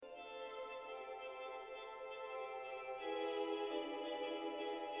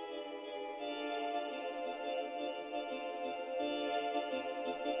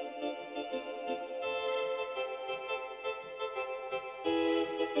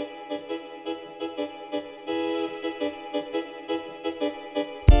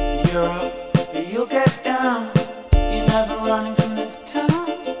you're up, you'll get down. You're never running from this town.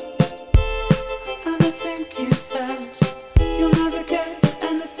 And I think you said you'll never get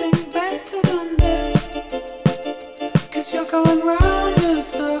anything better than this. 'Cause you're going round in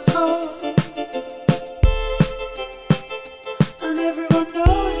circles, and everyone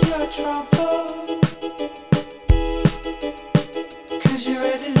knows your trouble. 'Cause you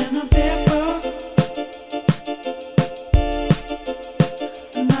read it in a big book,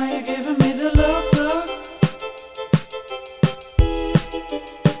 and now you're giving me the look.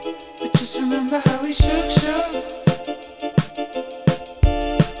 But just remember how we shook,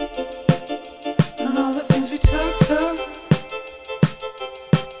 and all the things we took.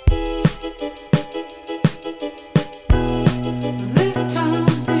 This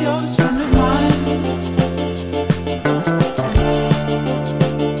town's the oldest friend of mine.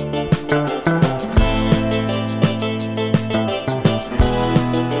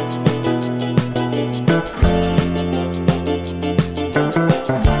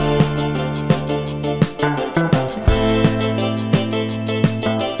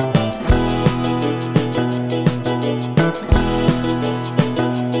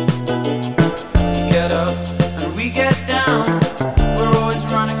 Get up and we get down. We're always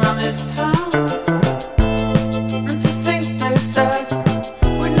running around this town. And to think they said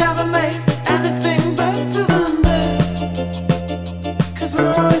we'd never make anything better than this. 'Cause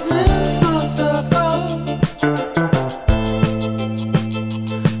we're always in small circles,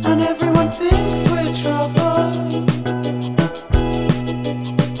 and everyone thinks we're trouble.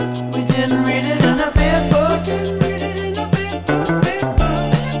 We didn't read it